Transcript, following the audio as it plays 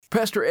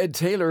Pastor Ed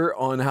Taylor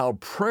on how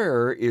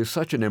prayer is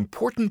such an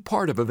important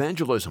part of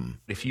evangelism.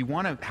 If you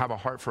want to have a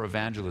heart for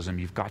evangelism,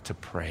 you've got to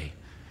pray.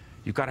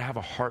 You've got to have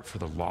a heart for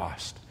the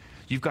lost.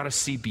 You've got to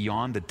see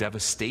beyond the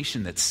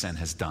devastation that sin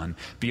has done,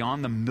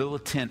 beyond the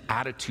militant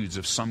attitudes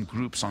of some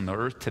groups on the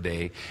earth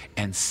today,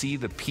 and see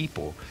the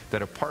people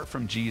that apart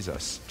from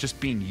Jesus, just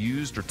being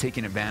used or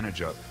taken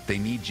advantage of, they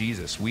need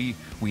Jesus. We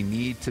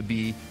need to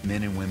be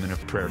men and women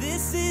of prayer.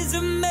 This is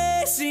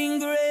amazing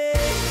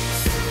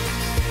grace.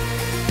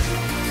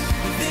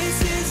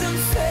 This is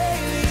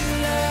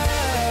unfailing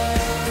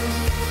love.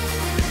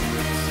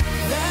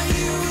 That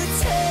you would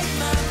take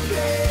my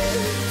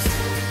place.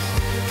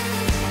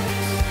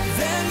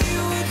 That you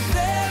would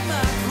bear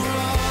my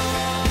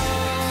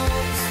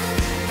cross.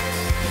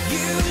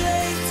 You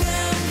laid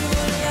down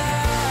your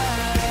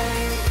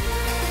life.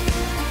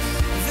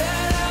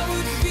 That I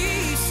would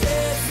be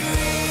set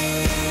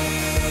free.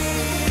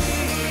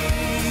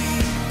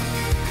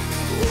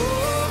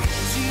 Oh,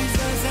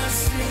 Jesus, I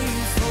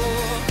sing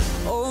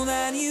for all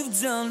that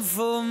you've done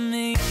for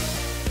me.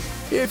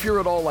 If you're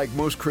at all like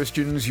most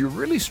Christians, you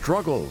really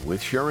struggle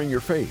with sharing your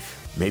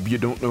faith. Maybe you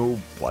don't know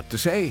what to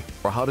say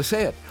or how to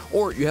say it,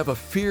 or you have a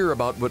fear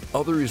about what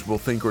others will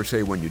think or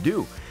say when you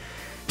do.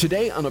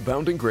 Today on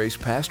Abounding Grace,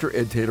 Pastor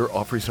Ed Taylor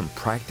offers some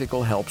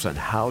practical helps on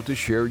how to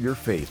share your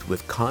faith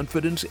with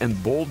confidence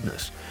and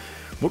boldness.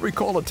 We'll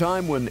recall a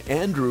time when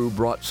Andrew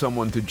brought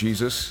someone to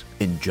Jesus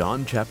in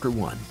John chapter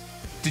 1.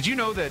 Did you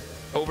know that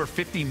over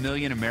 50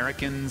 million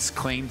Americans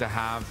claim to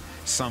have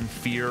some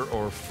fear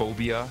or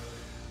phobia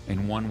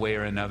in one way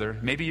or another?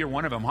 Maybe you're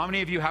one of them. How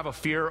many of you have a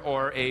fear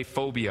or a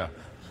phobia?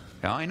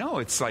 Now, I know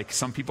it's like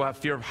some people have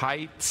fear of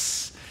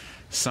heights.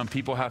 Some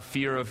people have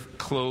fear of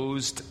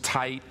closed,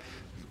 tight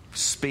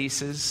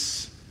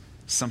spaces.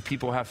 Some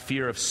people have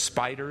fear of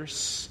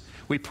spiders.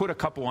 We put a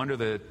couple under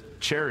the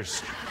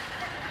chairs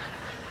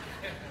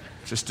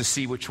just to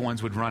see which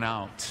ones would run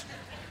out.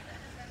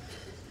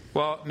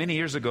 Well, many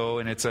years ago,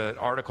 and it's an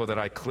article that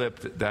I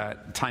clipped,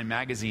 that Time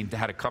Magazine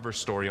had a cover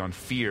story on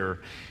fear,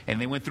 and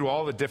they went through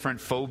all the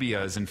different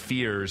phobias and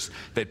fears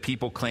that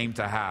people claim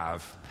to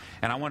have.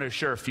 And I want to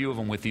share a few of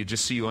them with you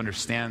just so you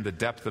understand the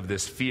depth of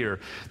this fear.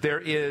 There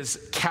is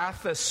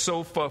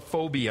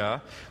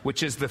cathosophobia,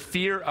 which is the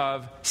fear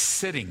of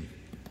sitting.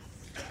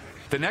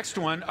 The next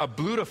one,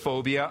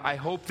 ablutophobia, I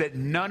hope that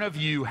none of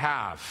you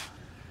have.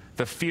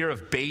 The fear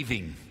of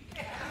bathing.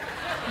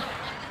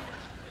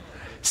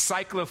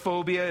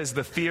 Cyclophobia is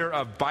the fear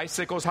of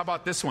bicycles. How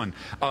about this one?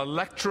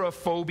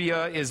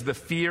 Electrophobia is the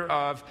fear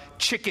of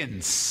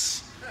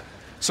chickens.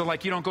 So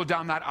like you don't go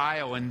down that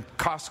aisle in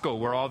Costco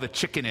where all the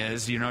chicken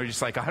is. You know, you're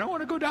just like, I don't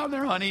want to go down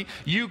there, honey.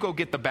 You go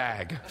get the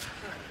bag.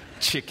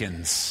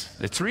 Chickens.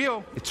 It's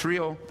real. It's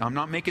real. I'm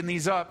not making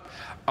these up.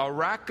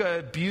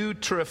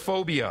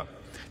 Arachibutyrophobia,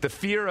 the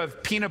fear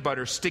of peanut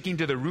butter sticking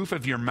to the roof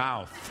of your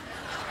mouth.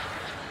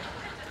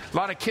 A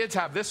lot of kids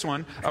have this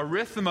one.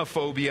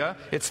 Arithmophobia.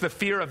 It's the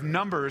fear of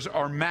numbers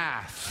or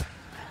math.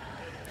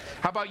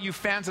 How about you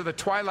fans of the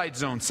Twilight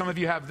Zone? Some of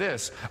you have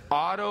this.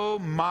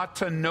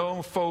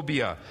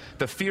 Automatonophobia.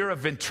 The fear of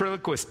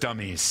ventriloquist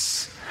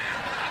dummies.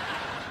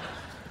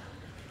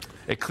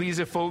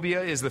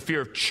 Ecclesiophobia is the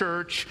fear of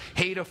church.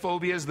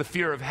 Hatophobia is the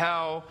fear of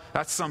hell.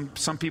 That's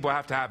some people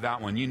have to have that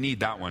one. You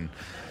need that one.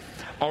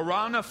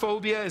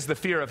 Oranophobia is the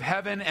fear of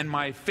heaven. And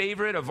my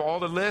favorite of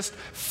all the list,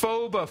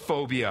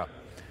 phobophobia.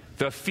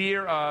 The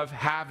fear of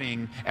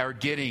having or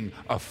getting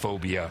a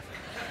phobia.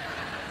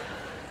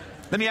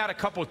 Let me add a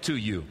couple to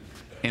you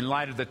in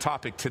light of the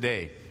topic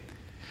today.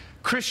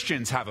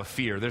 Christians have a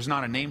fear. There's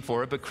not a name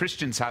for it, but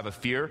Christians have a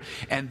fear.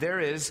 And there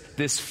is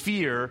this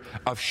fear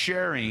of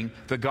sharing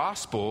the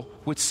gospel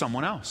with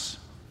someone else.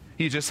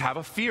 You just have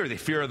a fear. The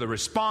fear of the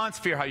response,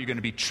 fear how you're going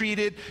to be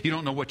treated. You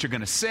don't know what you're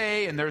going to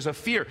say, and there's a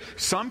fear.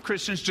 Some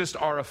Christians just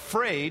are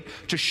afraid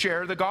to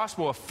share the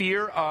gospel, a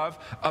fear of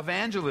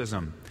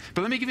evangelism.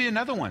 But let me give you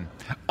another one.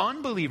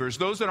 Unbelievers,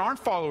 those that aren't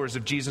followers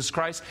of Jesus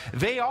Christ,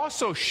 they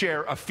also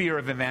share a fear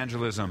of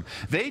evangelism.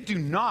 They do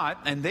not,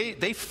 and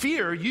they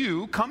fear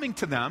you coming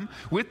to them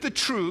with the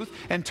truth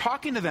and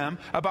talking to them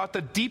about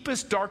the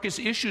deepest, darkest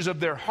issues of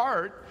their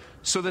heart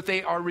so that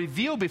they are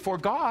revealed before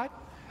God.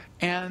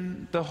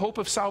 And the hope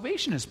of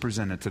salvation is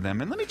presented to them.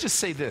 And let me just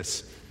say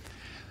this.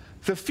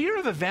 The fear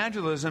of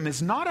evangelism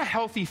is not a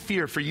healthy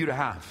fear for you to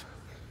have.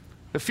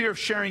 The fear of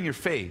sharing your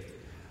faith.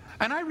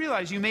 And I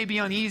realize you may be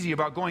uneasy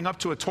about going up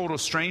to a total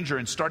stranger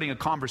and starting a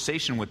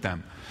conversation with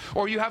them.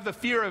 Or you have the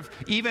fear of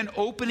even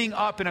opening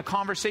up in a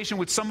conversation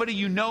with somebody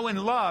you know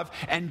and love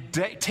and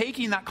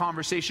taking that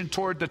conversation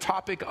toward the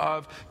topic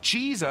of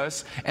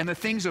Jesus and the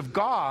things of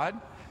God.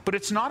 But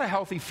it's not a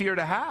healthy fear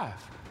to have.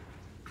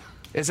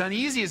 As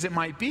uneasy as it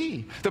might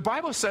be. The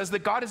Bible says that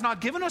God has not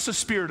given us a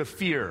spirit of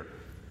fear,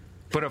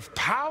 but of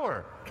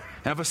power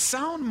and of a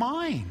sound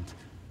mind.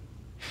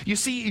 You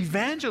see,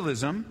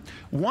 evangelism,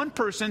 one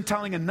person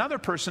telling another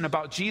person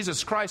about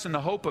Jesus Christ and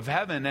the hope of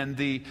heaven and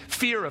the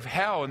fear of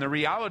hell and the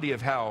reality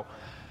of hell.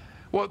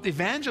 Well,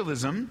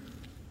 evangelism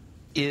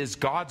is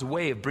God's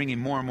way of bringing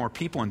more and more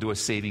people into a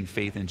saving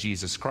faith in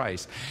Jesus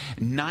Christ.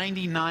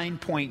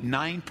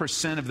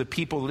 99.9% of the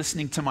people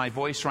listening to my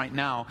voice right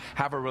now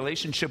have a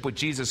relationship with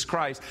Jesus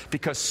Christ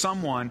because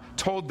someone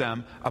told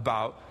them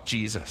about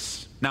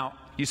Jesus. Now,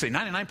 you say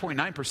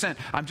 99.9%.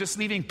 I'm just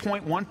leaving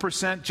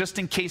 0.1% just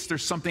in case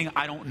there's something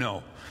I don't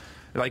know.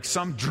 Like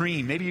some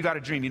dream. Maybe you got a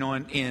dream. You know,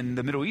 in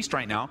the Middle East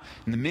right now,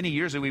 in the many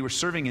years that we were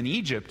serving in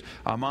Egypt,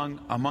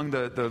 among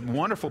the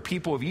wonderful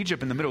people of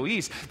Egypt in the Middle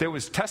East, there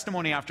was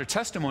testimony after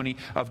testimony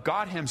of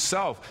God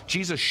himself,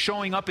 Jesus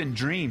showing up in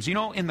dreams. You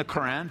know, in the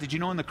Quran, did you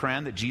know in the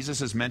Quran that Jesus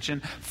is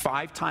mentioned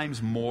 5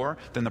 times more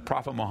than the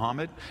Prophet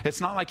Muhammad? It's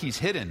not like he's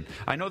hidden.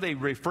 I know they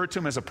refer to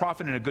him as a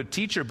prophet and a good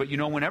teacher, but you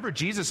know, whenever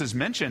Jesus is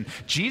mentioned,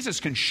 Jesus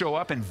can show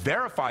up and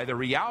verify the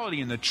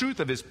reality and the truth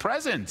of his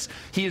presence.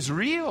 He is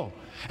real.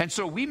 And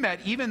so we met,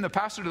 even the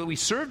pastor that we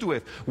served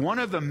with, one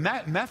of the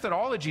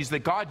methodologies that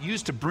God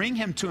used to bring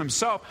him to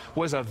himself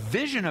was a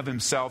vision of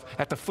himself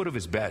at the foot of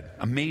his bed.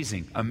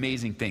 Amazing,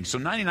 amazing thing. So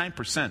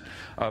 99%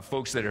 of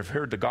folks that have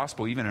heard the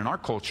gospel, even in our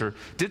culture,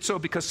 did so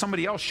because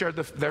somebody else shared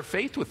their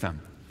faith with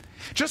them.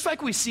 Just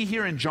like we see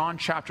here in John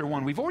chapter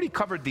 1. We've already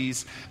covered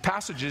these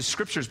passages,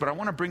 scriptures, but I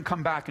want to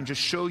come back and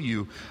just show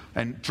you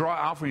and draw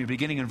out for you,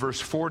 beginning in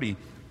verse 40,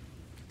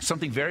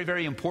 something very,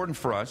 very important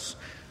for us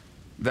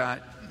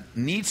that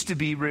we need to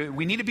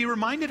be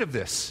reminded of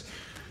this.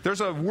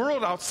 There's a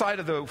world outside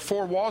of the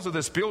 4 walls of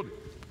this building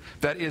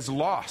that is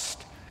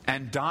lost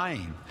and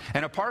dying.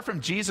 And apart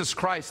from Jesus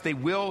Christ, they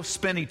will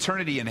spend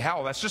eternity in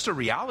hell. That's just a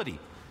reality.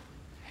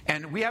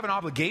 And we have an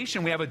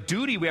obligation, we have a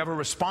duty, we have a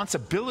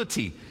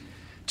responsibility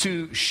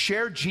to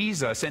share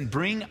Jesus and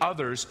bring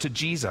others to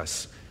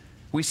Jesus.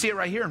 We see it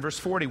right here in verse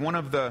 40. One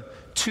of the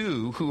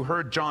 2 who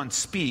heard John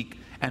speak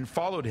and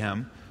followed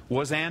him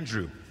was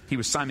Andrew. He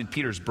was Simon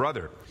Peter's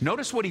brother.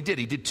 Notice what he did.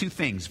 He did 2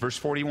 things. Verse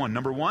 41.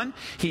 Number 1,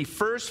 he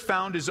first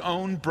found his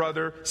own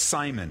brother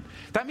Simon.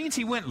 That means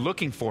he went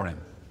looking for him.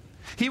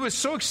 He was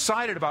so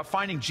excited about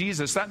finding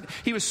Jesus.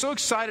 He was so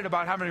excited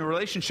about having a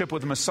relationship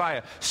with the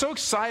Messiah. So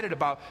excited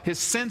about his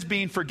sins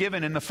being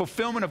forgiven and the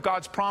fulfillment of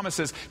God's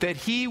promises that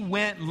he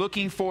went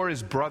looking for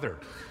his brother.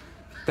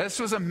 This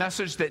was a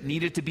message that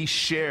needed to be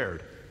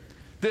shared.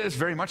 This is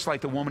very much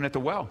like the woman at the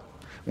well.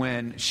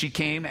 When she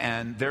came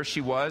and there she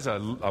was, a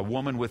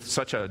woman with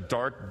such a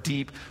dark,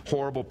 deep,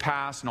 horrible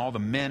past and all the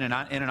men in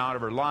and out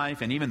of her life,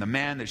 and even the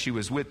man that she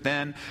was with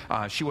then,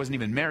 she wasn't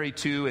even married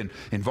to, and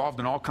involved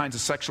in all kinds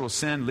of sexual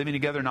sin, living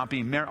together, not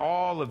being married,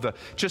 all of the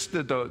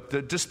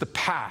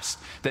past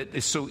that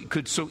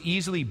could so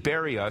easily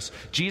bury us.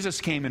 Jesus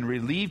came and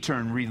relieved her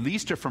and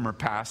released her from her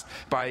past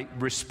by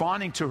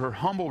responding to her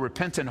humble,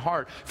 repentant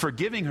heart,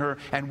 forgiving her.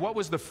 And what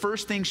was the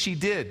first thing she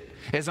did?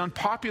 As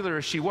unpopular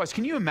as she was,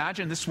 can you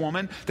imagine this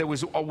woman that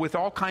was with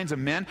all kinds of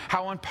men,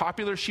 how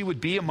unpopular she would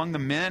be among the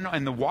men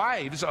and the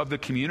wives of the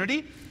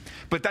community?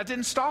 But that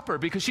didn't stop her,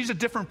 because she's a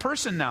different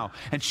person now.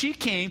 And she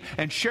came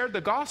and shared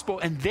the gospel,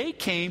 and they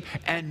came,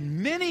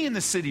 and many in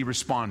the city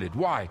responded.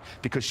 Why?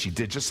 Because she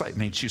did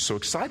made you so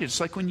excited.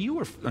 It's like when you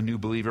were a new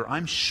believer.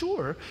 I'm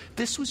sure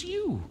this was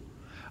you.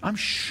 I'm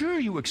sure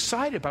you were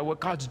excited by what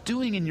God's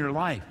doing in your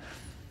life.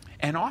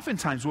 And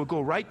oftentimes we'll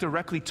go right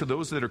directly to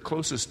those that are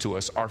closest to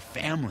us, our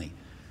family.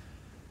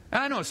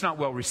 And I know it's not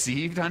well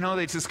received. I know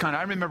they just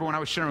I remember when I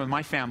was sharing with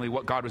my family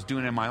what God was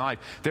doing in my life,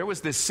 there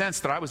was this sense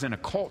that I was in a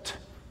cult.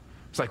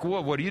 It's like,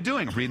 whoa, what are you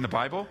doing? Reading the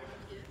Bible?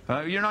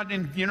 You're not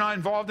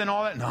involved in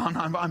all that? No,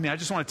 I mean, I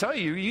just want to tell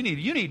you, you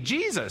need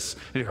Jesus.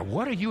 You go,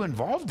 what are you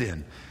involved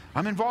in?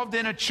 I'm involved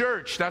in a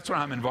church. That's what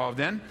I'm involved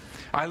in.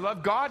 I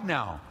love God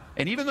now.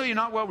 And even though you're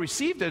not well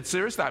received,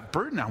 there's that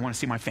burden. I want to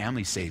see my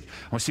family saved.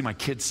 I want to see my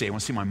kids saved. I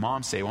want to see my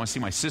mom saved. I want to see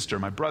my sister,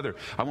 my brother.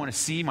 I want to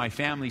see my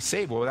family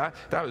saved. Well,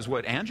 that was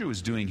what Andrew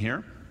was doing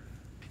here.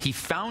 He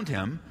found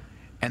him,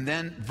 and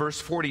then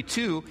verse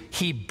 42,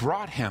 he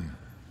brought him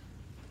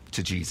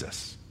to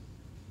Jesus.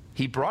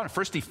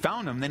 First he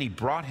found him, then he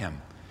brought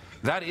him.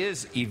 That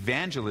is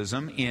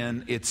evangelism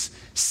in its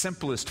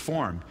simplest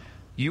form.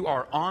 You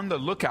are on the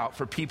lookout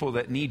for people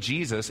that need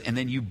Jesus, and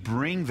then you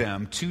bring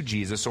them to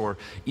Jesus, or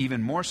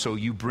even more so,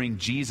 you bring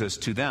Jesus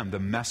to them, the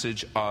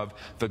message of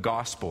the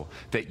gospel,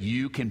 that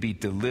you can be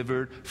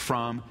delivered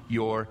from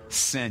your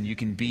sin. You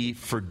can be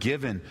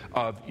forgiven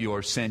of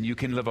your sin. You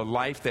can live a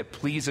life that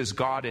pleases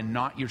God and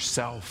not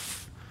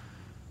yourself.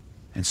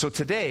 And so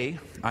today,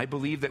 I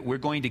believe that we're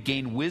going to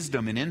gain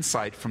wisdom and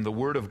insight from the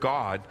Word of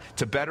God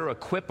to better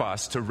equip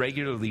us to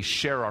regularly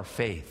share our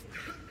faith.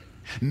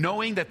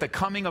 Knowing that the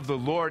coming of the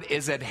Lord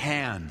is at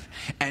hand,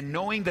 and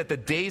knowing that the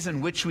days in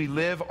which we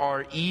live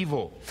are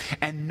evil,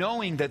 and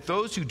knowing that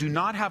those who do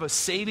not have a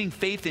saving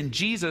faith in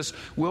Jesus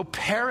will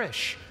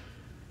perish,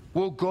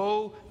 will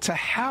go to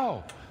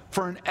hell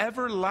for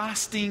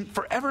everlasting,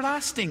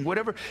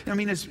 whatever. I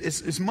mean,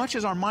 as much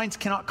as our minds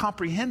cannot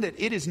comprehend it,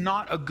 it is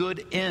not a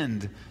good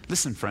end.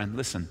 Listen, friend,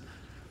 listen.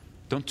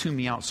 Don't tune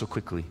me out so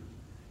quickly.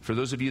 For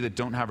those of you that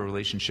don't have a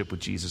relationship with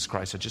Jesus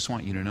Christ, I just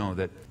want you to know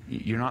that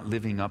you're not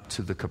living up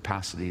to the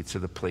capacity, to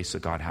the place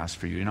that God has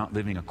for you. You're not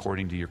living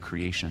according to your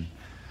creation.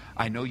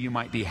 I know you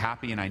might be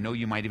happy, and I know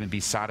you might even be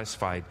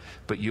satisfied,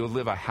 but you'll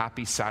live a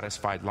happy,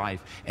 satisfied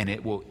life, and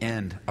it will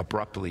end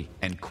abruptly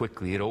and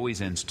quickly. It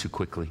always ends too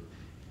quickly.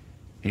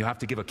 And you'll have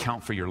to give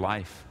account for your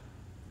life.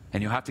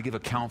 And you'll have to give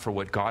account for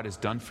what God has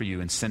done for you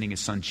in sending His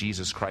Son,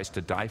 Jesus Christ,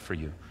 to die for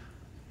you.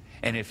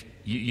 And if,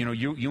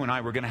 you and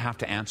I, we're going to have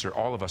to answer,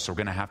 all of us are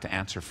going to have to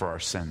answer for our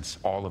sins.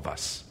 All of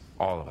us.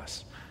 All of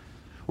us.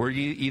 We're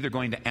either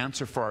going to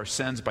answer for our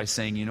sins by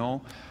saying,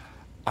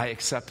 I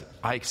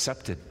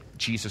accepted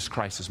Jesus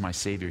Christ as my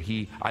Savior.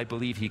 I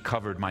believe He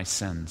covered my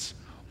sins.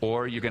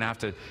 Or you're going to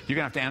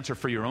have to answer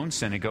for your own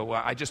sin and go,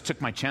 well, I just took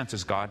my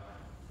chances, God.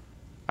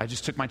 I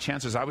just took my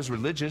chances. I was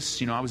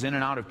religious, I was in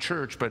and out of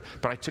church, but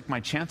I took my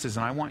chances.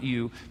 And I want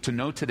you to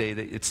know today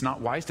that it's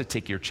not wise to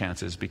take your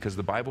chances, because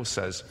the Bible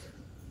says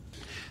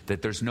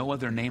that there's no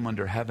other name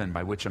under heaven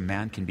by which a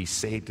man can be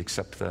saved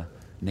except the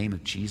name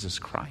of Jesus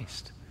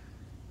Christ.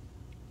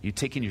 You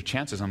taking your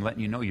chances, I'm letting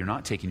you know you're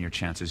not taking your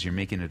chances. You're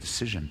making a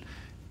decision.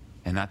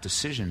 And that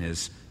decision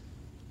is,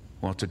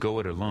 to go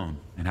it alone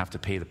and have to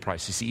pay the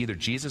price. You see, either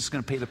Jesus is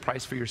going to pay the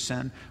price for your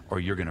sin,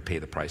 or you're going to pay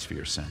the price for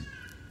your sin.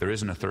 There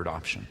isn't a third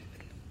option.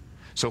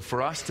 So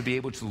for us to be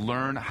able to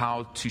learn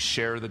how to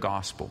share the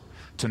gospel,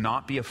 to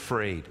not be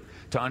afraid,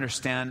 to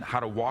understand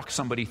how to walk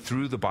somebody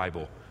through the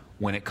Bible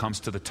when it comes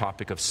to the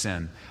topic of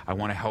sin, I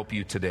want to help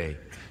you today.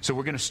 So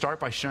we're going to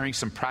start by sharing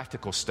some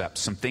practical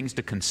steps, some things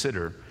to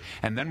consider,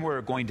 and then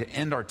we're going to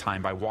end our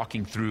time by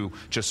walking through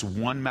just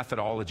one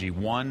methodology,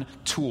 one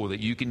tool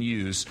that you can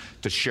use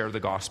to share the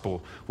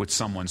gospel with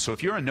someone. So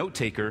if you're a note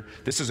taker,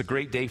 this is a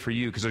great day for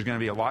you, because there's going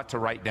to be a lot to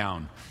write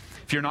down.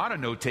 If you're not a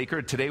note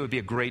taker, today would be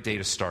a great day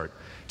to start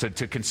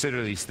to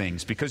consider these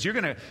things, because you're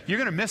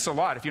gonna miss a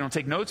lot if you don't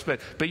take notes, but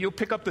you'll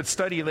pick up the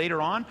study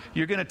later on.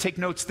 You're gonna take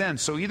notes then.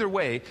 So either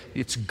way,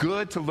 it's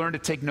good to learn to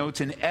take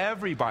notes in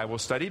every Bible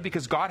study,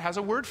 because God has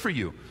a word for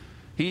you.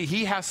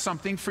 He has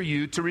something for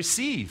you to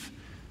receive.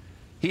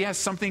 He has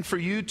something for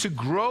you to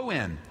grow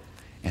in.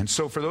 And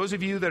so for those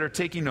of you that are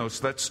taking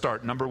notes, let's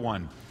start. Number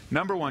one,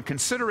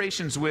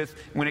 considerations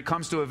when it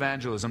comes to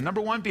evangelism. Number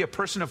one, be a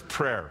person of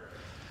prayer.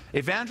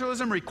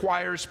 Evangelism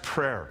requires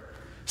prayer.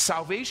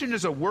 Salvation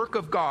is a work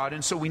of God,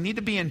 and so we need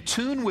to be in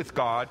tune with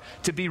God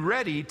to be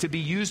ready to be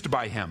used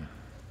by Him.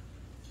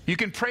 You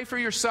can pray for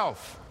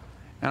yourself,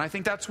 and I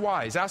think that's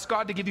wise. Ask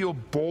God to give you a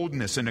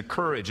boldness and a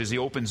courage as He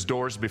opens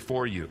doors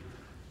before you.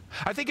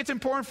 I think it's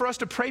important for us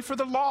to pray for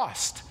the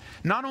lost,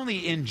 not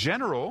only in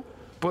general,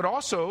 but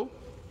also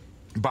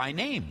by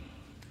name.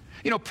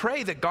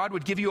 Pray that God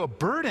would give you a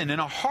burden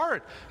and a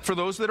heart for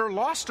those that are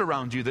lost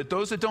around you, that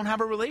those that don't have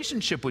a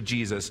relationship with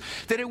Jesus,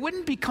 that it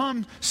wouldn't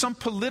become some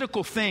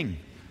political thing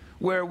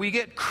where we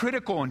get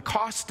critical and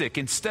caustic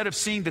instead of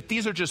seeing that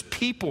these are just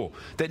people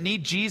that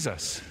need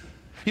Jesus.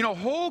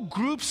 Whole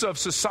groups of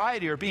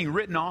society are being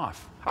written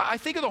off. I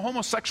think of the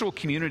homosexual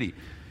community,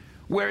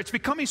 where it's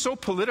becoming so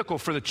political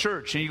for the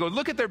church. And you go,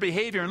 look at their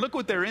behavior and look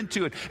what they're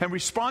into and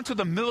respond to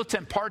the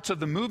militant parts of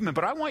the movement.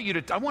 But I want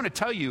to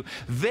tell you,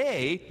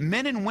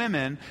 men and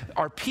women,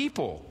 are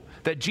people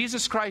that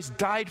Jesus Christ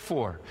died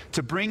for,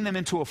 to bring them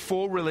into a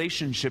full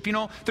relationship.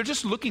 They're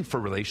just looking for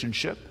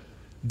relationship,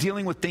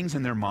 dealing with things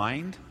in their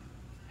mind.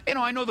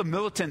 I know the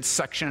militant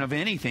section of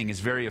anything is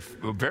very,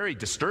 very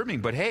disturbing,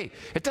 but hey,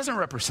 it doesn't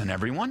represent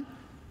everyone.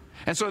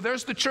 And so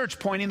there's the church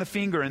pointing the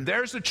finger, and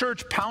there's the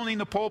church pounding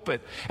the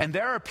pulpit, and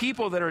there are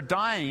people that are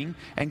dying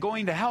and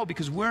going to hell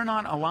because we're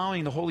not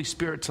allowing the Holy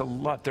Spirit to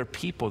love. They're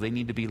people. They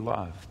need to be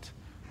loved.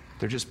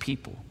 They're just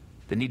people.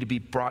 They need to be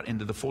brought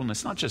into the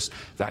fullness. Not just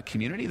that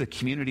community, the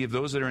community of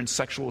those that are in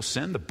sexual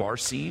sin, the bar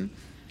scene.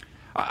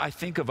 I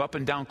think of up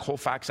and down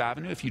Colfax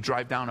Avenue. If you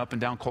drive up and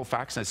down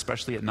Colfax,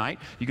 especially at night,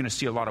 you're going to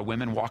see a lot of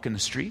women walking the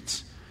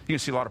streets. You're going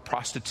to see a lot of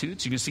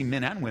prostitutes. You're going to see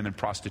men and women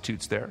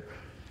prostitutes there.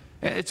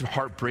 It's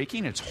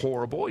heartbreaking. It's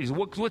horrible.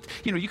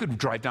 You could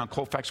drive down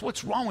Colfax.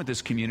 What's wrong with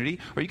this community?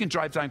 Or you can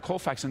drive down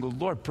Colfax and go,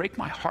 Lord, break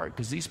my heart,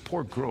 because these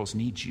poor girls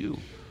need you.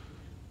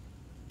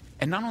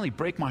 And not only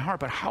break my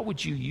heart, but how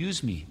would you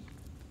use me?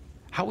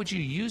 How would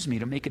you use me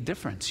to make a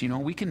difference?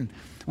 We can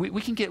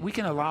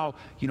allow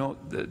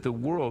the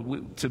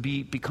world to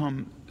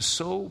become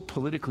so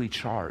politically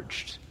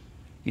charged.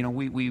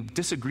 We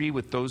disagree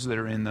with those that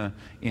are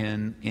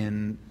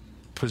in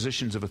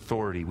positions of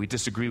authority. We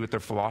disagree with their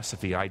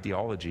philosophy,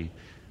 ideology.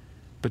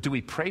 But do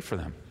we pray for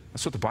them?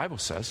 That's what the Bible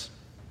says.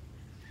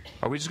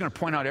 Are we just going to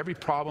point out every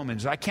problem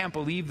and say, I can't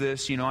believe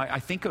this? I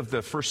think of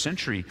the first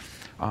century.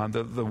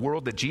 The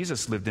world that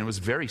Jesus lived in was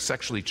very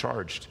sexually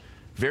charged,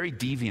 very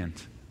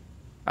deviant.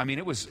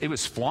 It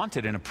was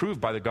flaunted and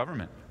approved by the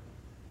government.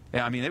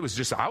 It was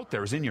just out there.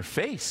 It was in your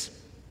face.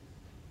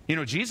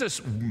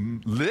 Jesus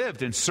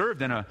lived and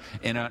served in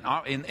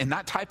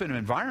that type of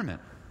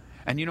environment.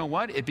 And you know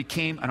what? It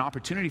became an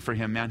opportunity for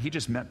him, man. He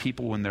just met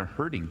people when they're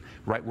hurting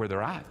right where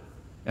they're at,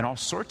 and all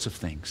sorts of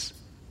things.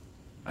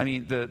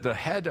 The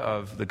head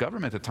of the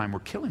government at the time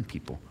were killing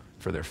people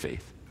for their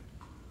faith,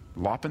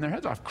 lopping their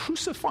heads off,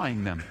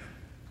 crucifying them.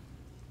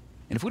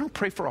 And if we don't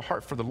pray for a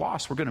heart for the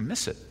lost, we're going to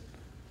miss it.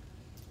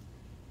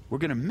 We're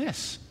going to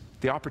miss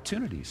the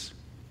opportunities.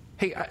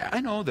 Hey, I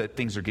know that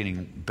things are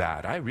getting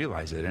bad. I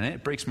realize it. And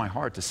it breaks my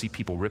heart to see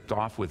people ripped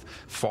off with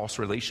false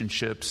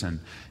relationships. And,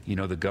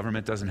 the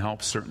government doesn't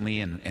help, certainly.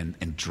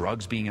 And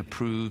drugs being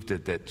approved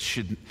that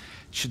should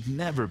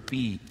never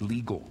be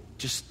legal.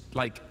 Just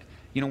like,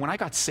 when I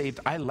got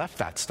saved, I left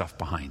that stuff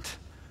behind.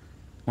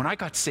 When I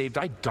got saved,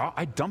 I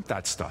dumped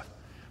that stuff.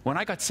 When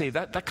I got saved,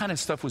 that kind of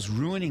stuff was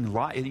ruining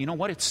lives. You know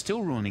what? It's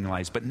still ruining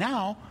lives. But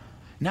now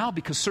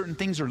because certain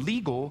things are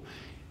legal,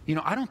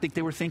 I don't think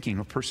they were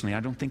thinking, personally, I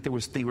don't think they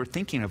were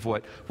thinking of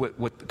what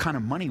kind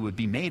of money would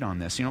be made on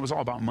this. It was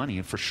all about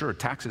money, for sure,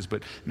 taxes.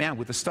 But man,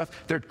 with the stuff,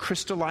 they're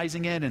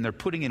crystallizing it and they're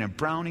putting it in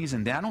brownies.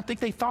 And I don't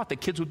think they thought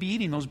that kids would be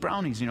eating those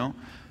brownies,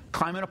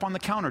 climbing up on the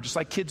counter just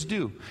like kids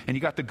do. And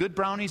you got the good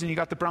brownies and you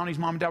got the brownies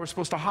mom and dad were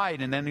supposed to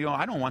hide. And then,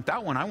 I don't want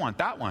that one, I want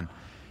that one.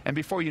 And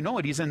before you know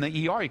it, he's in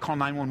the ER. He called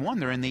 911.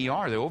 They're in the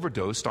ER. They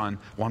overdosed on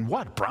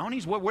what?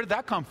 Brownies? Where did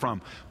that come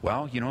from?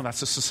 Well,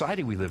 that's the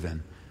society we live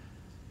in.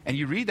 And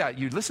you read that,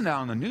 you listen to that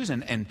on the news,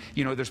 and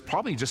there's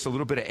probably just a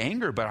little bit of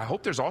anger, but I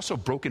hope there's also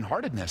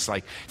brokenheartedness.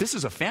 Like, this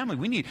is a family.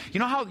 We need, you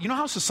know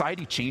how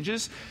society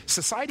changes?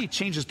 Society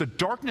changes. The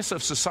darkness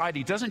of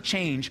society doesn't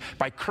change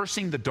by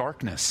cursing the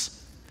darkness.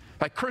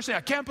 Like cursing, I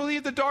can't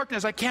believe the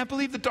darkness. I can't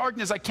believe the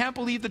darkness. I can't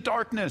believe the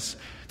darkness.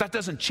 That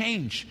doesn't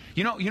change.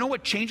 You know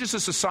what changes a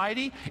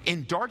society?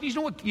 In darkness,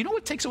 you know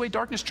what takes away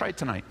darkness? Try it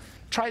tonight.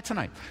 Try it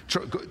tonight.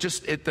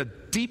 Just at the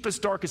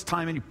deepest, darkest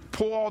time, and you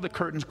pull all the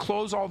curtains,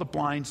 close all the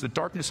blinds, the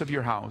darkness of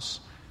your house,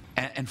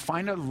 and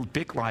find a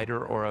big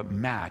lighter or a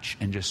match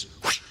and just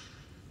whoosh,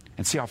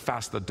 and see how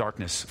fast the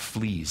darkness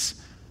flees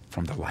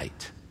from the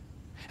light.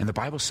 And the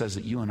Bible says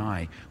that you and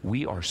I,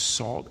 we are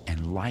salt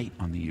and light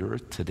on the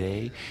earth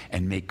today,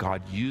 and may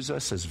God use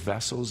us as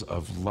vessels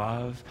of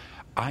love.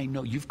 I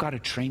know you've got to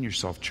train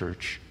yourself,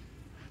 church,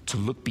 to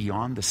look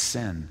beyond the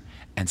sin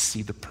and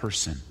see the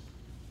person.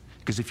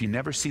 Because if you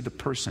never see the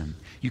person,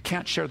 you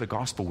can't share the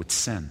gospel with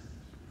sin,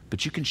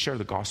 but you can share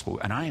the gospel.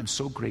 And I am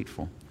so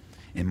grateful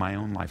in my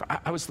own life.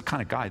 I was the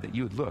kind of guy that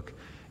you would look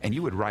and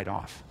you would write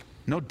off.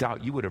 No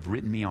doubt you would have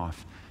written me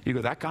off. You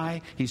go, that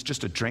guy, he's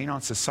just a drain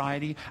on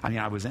society.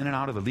 I was in and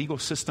out of the legal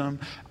system.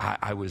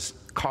 I was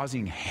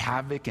causing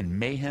havoc and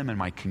mayhem in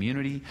my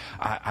community.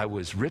 I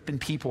was ripping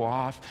people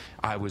off.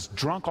 I was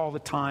drunk all the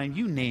time.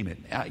 You name it.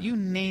 You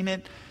name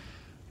it.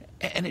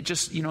 And it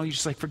just, you're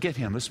just like, forget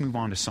him. Let's move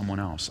on to someone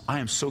else. I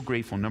am so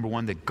grateful, number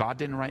one, that God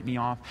didn't write me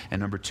off.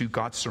 And number two,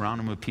 God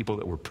surrounded me with people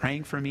that were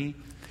praying for me.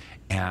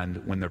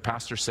 And when their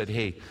pastor said,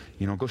 hey,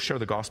 go share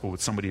the gospel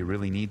with somebody who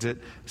really needs it,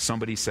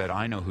 somebody said,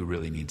 I know who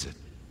really needs it.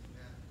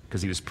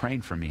 Because he was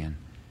praying for me.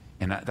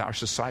 And our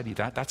society,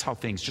 that's how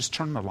things, just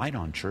turn the light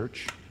on,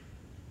 church.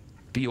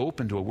 Be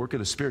open to a work of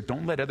the Spirit.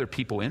 Don't let other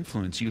people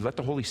influence you. Let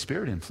the Holy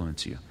Spirit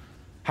influence you.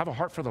 Have a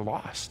heart for the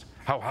lost.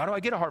 How do I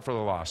get a heart for the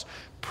lost?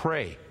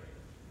 Pray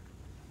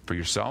for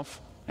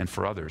yourself and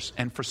for others.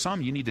 And for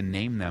some, you need to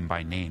name them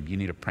by name. You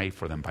need to pray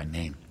for them by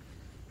name.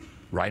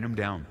 Write them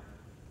down.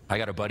 I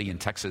got a buddy in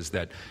Texas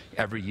that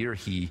every year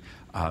he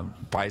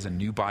buys a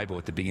new Bible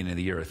at the beginning of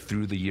the year, a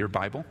through the year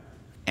Bible.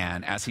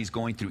 And as he's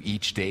going through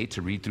each day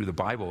to read through the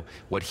Bible,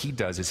 what he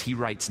does is he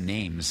writes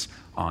names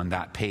on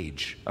that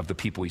page of the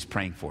people he's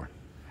praying for.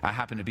 I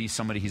happen to be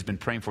somebody he's been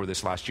praying for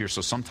this last year,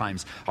 so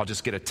sometimes I'll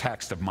just get a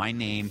text of my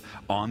name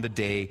on the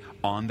day,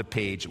 on the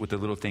page with the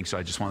little thing, so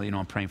I just want to let you know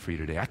I'm praying for you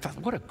today. I thought,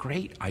 what a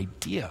great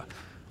idea.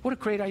 What a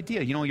great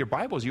idea. Your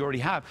Bibles you already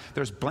have,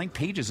 there's blank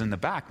pages in the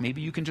back. Maybe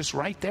you can just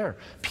write there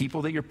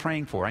people that you're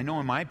praying for. I know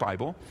in my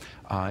Bible,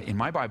 I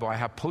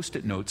have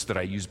Post-it notes that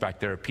I use back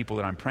there of people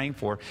that I'm praying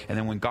for. And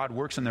then when God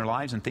works in their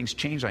lives and things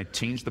change, I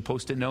change the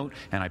Post-it note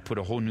and I put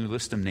a whole new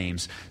list of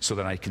names so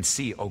that I can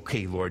see,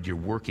 okay, Lord, you're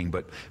working.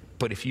 But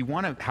if you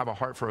want to have a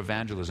heart for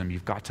evangelism,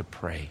 you've got to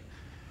pray.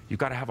 You've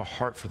got to have a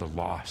heart for the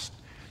lost.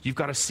 You've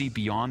got to see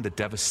beyond the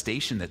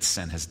devastation that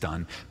sin has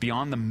done,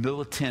 beyond the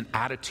militant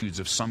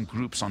attitudes of some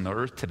groups on the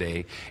earth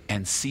today,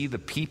 and see the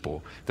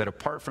people that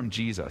apart from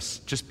Jesus,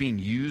 just being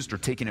used or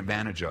taken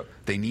advantage of,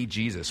 they need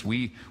Jesus.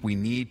 We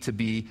need to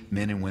be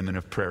men and women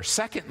of prayer.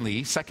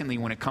 Secondly,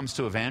 when it comes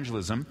to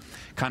evangelism,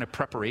 kind of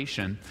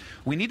preparation,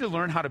 we need to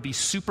learn how to be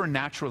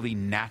supernaturally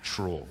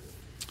natural.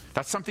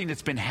 That's something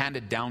that's been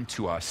handed down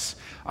to us.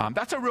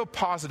 That's a real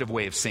positive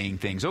way of saying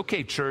things.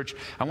 Okay, church,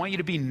 I want you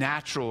to be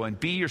natural and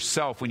be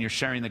yourself when you're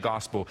sharing the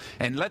gospel.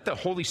 And let the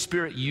Holy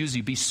Spirit use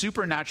you. Be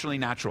supernaturally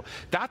natural.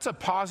 That's a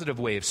positive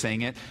way of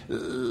saying it.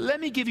 Let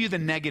me give you the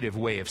negative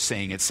way of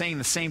saying it, saying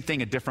the same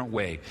thing a different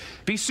way.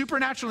 Be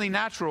supernaturally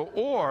natural,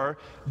 or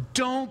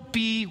don't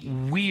be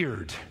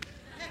weird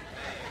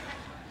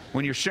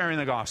when you're sharing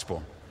the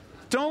gospel.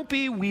 Don't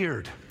be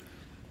weird.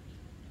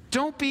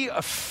 Don't be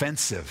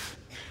offensive.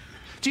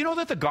 Do you know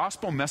that the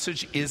gospel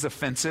message is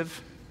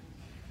offensive?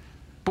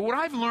 But what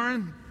I've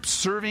learned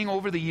serving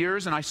over the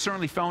years, and I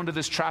certainly fell into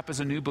this trap as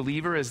a new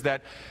believer, is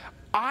that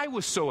I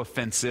was so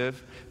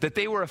offensive that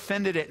they were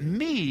offended at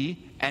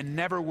me and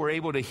never were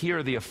able to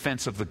hear the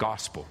offense of the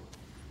gospel.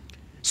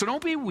 So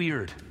don't be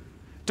weird.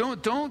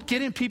 Don't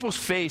get in people's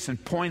face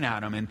and point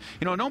at them, and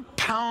don't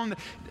pound.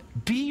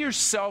 Be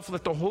yourself.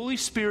 Let the Holy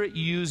Spirit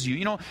use you.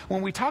 You know,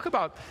 when we talk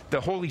about the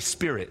Holy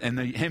Spirit and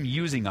Him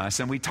using us,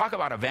 and we talk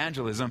about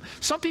evangelism,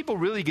 some people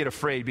really get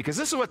afraid because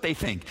this is what they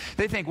think.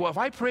 They think, well, if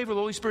I pray for the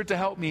Holy Spirit to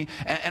help me,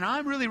 and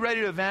I'm really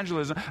ready to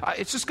evangelism,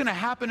 it's just going to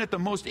happen at the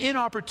most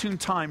inopportune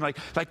time.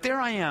 Like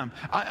there I am.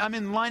 I'm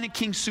in line at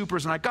King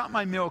Soopers, and I got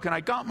my milk, and I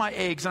got my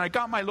eggs, and I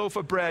got my loaf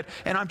of bread,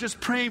 and I'm just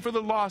praying for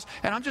the lost,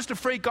 and I'm just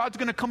afraid God's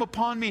going to come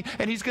upon me,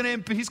 and He's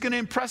going to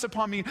impress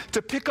upon me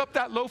to pick up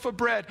that loaf of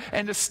bread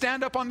and to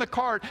stand up on the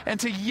cart and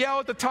to yell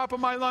at the top of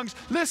my lungs,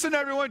 listen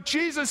everyone,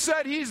 Jesus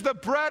said He's the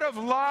bread of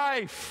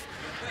life.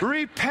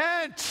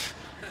 Repent.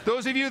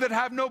 Those of you that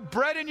have no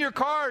bread in your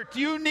cart,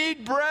 you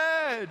need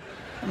bread.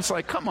 And it's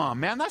like, come on,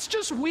 man, that's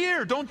just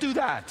weird. Don't do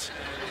that.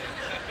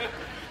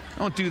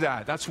 Don't do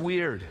that. That's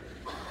weird.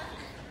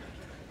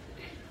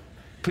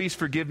 Please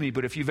forgive me,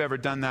 but if you've ever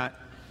done that,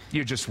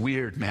 you're just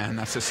weird, man.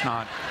 That's just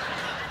not,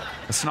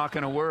 it's not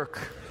going to work.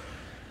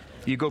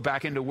 You go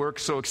back into work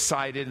so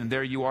excited, and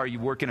there you are. You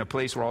work in a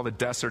place where all the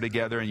desks are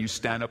together, and you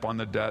stand up on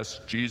the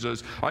desk.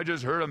 Jesus, I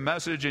just heard a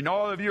message, and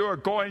all of you are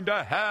going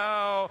to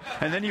hell.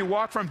 And then you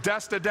walk from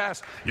desk to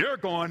desk. You're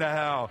going to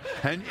hell.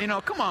 And, you know,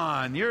 come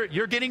on.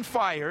 You're getting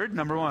fired,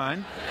 number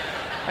one.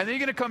 And then you're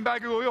going to come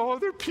back and go, oh,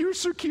 they're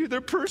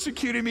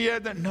persecuting me.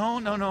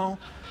 No.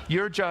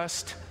 You're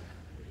just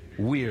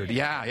weird.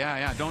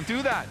 Yeah. Don't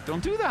do that.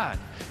 Don't do that.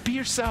 Be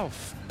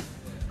yourself.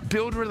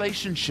 Build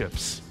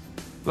relationships.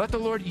 Let the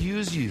Lord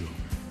use you.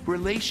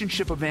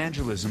 Relationship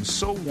evangelism,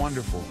 so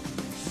wonderful.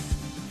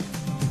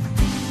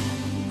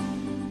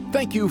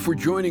 Thank you for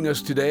joining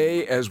us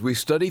today as we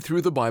study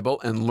through the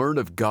Bible and learn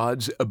of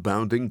God's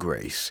abounding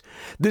grace.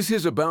 This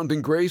is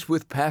Abounding Grace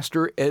with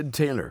Pastor Ed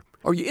Taylor.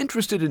 Are you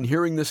interested in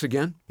hearing this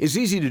again? It's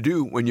easy to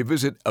do when you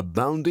visit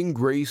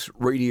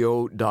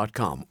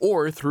aboundinggraceradio.com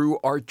or through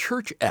our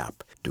church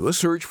app. Do a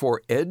search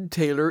for Ed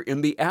Taylor in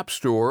the App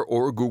Store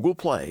or Google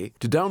Play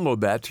to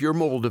download that to your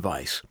mobile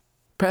device.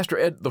 Pastor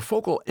Ed, the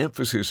focal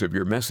emphasis of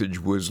your message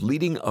was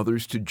leading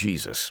others to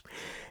Jesus.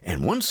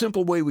 And one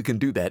simple way we can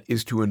do that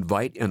is to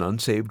invite an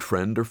unsaved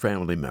friend or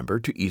family member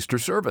to Easter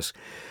service.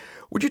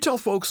 Would you tell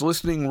folks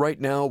listening right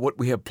now what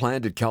we have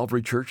planned at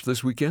Calvary Church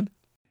this weekend?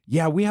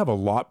 Yeah, we have a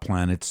lot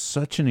planned. It's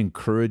such an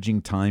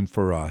encouraging time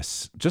for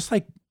us. Just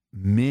like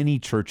many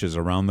churches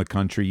around the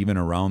country, even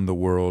around the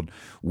world,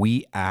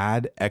 we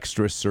add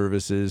extra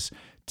services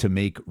to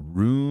make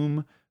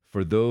room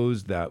for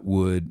those that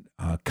would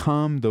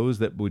come, those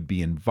that would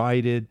be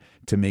invited,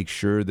 to make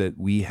sure that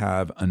we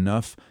have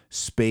enough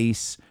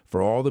space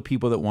for all the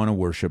people that want to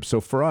worship.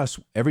 So for us,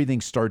 everything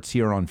starts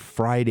here on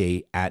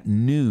Friday at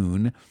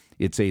noon.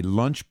 It's a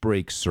lunch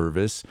break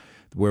service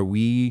where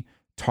we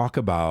talk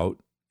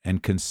about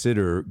and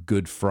consider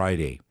Good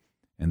Friday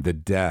and the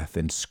death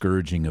and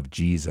scourging of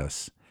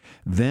Jesus.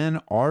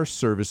 Then our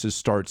services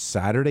start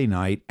Saturday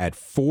night at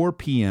 4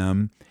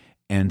 p.m.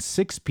 and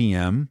 6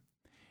 p.m.,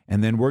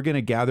 and then we're going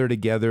to gather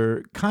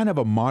together, kind of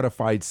a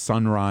modified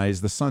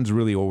sunrise. The sun's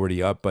really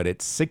already up, but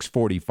it's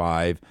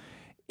 6:45,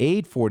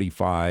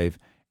 8:45,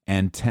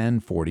 and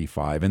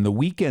 10:45. And the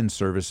weekend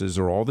services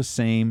are all the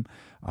same.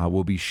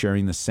 We'll be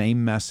sharing the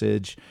same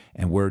message,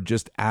 and we're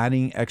just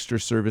adding extra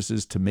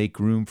services to make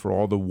room for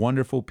all the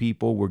wonderful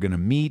people we're going to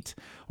meet,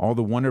 all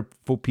the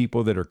wonderful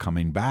people that are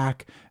coming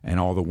back, and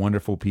all the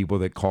wonderful people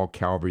that call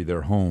Calvary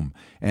their home.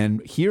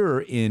 And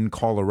here in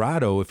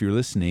Colorado, if you're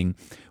listening,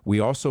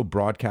 we also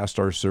broadcast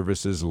our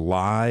services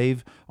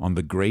live on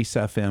the Grace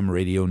FM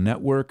radio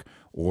network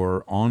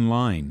or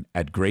online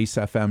at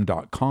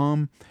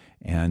gracefm.com.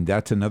 And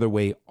that's another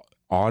way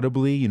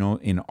audibly,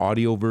 in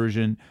audio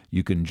version,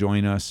 you can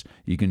join us.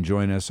 You can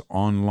join us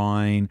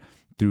online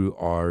through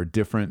our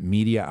different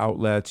media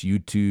outlets,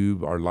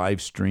 YouTube, our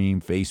live stream,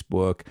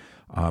 Facebook.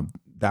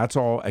 That's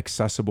all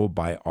accessible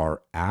by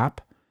our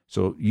app.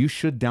 So you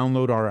should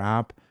download our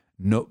app,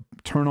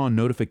 turn on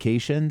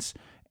notifications,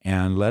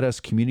 and let us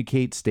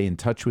communicate, stay in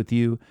touch with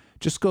you.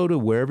 Just go to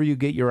wherever you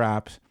get your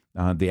apps,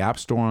 the App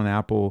Store on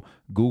Apple,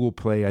 Google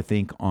Play, I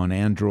think, on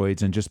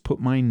Androids, and just put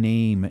my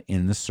name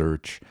in the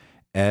search,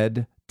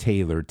 Ed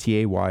Taylor,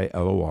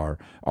 Taylor.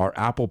 Our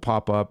app will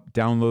pop up,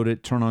 download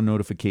it, turn on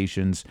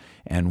notifications,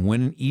 and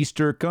when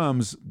Easter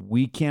comes,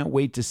 we can't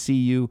wait to see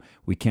you,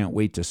 we can't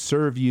wait to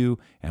serve you,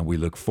 and we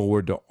look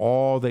forward to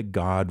all that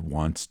God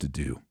wants to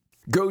do.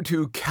 Go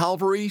to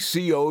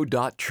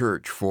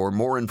calvaryco.church for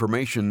more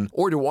information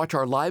or to watch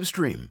our live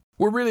stream.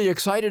 We're really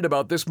excited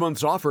about this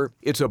month's offer.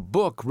 It's a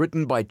book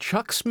written by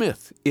Chuck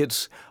Smith.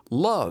 It's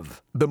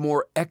Love, the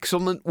More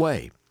Excellent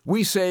Way.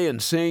 We say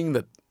and sing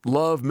that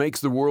love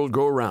makes the world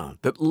go round,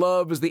 that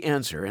love is the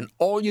answer, and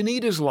all you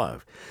need is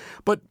love.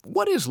 But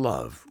what is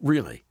love,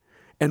 really?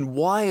 And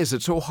why is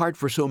it so hard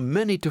for so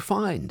many to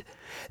find?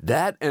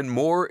 That and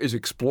more is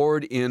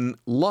explored in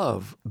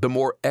Love, the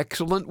More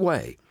Excellent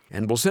Way.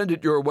 and we'll send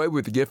it your way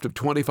with a gift of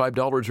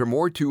 $25 or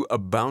more to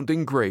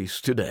Abounding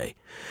Grace today.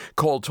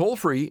 Call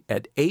toll-free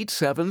at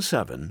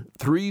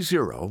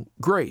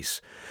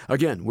 877-30-GRACE.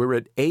 Again, we're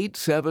at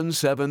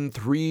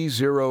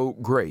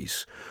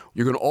 877-30-GRACE.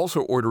 You can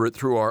also order it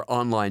through our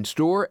online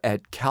store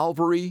at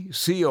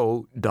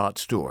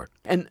calvaryco.store.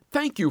 And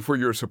thank you for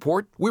your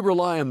support. We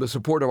rely on the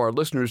support of our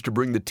listeners to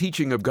bring the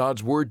teaching of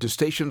God's Word to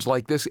stations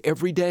like this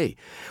every day.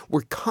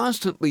 We're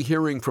constantly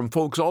hearing from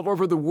folks all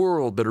over the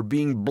world that are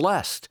being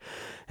blessed,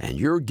 and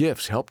your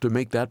gifts help to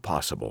make that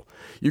possible.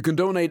 You can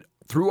donate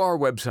through our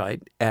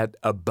website at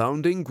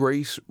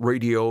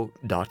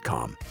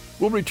aboundinggraceradio.com.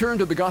 We'll return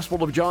to the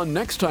Gospel of John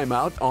next time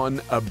out on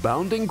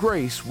Abounding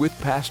Grace with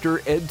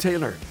Pastor Ed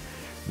Taylor.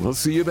 We'll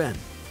see you then.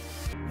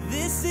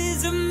 This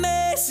is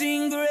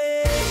amazing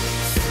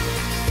grace.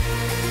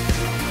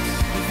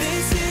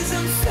 This is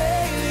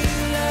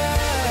unfailing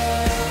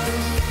love.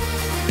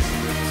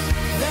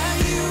 That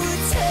you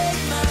would take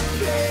my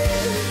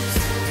place.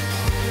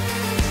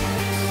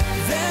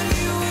 That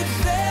you would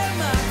bear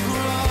my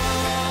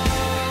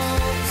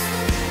cross.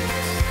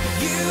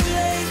 You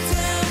laid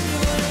down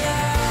your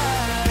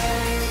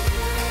life.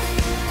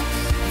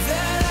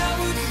 That I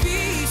would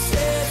be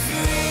set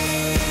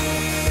free.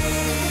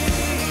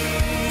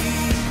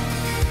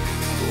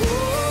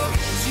 Oh,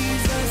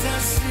 Jesus, I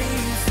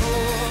sing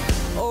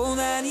for all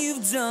that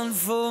you've done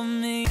for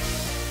me.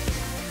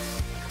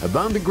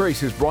 Abounding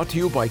Grace is brought to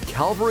you by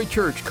Calvary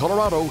Church,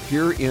 Colorado,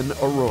 here in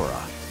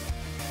Aurora.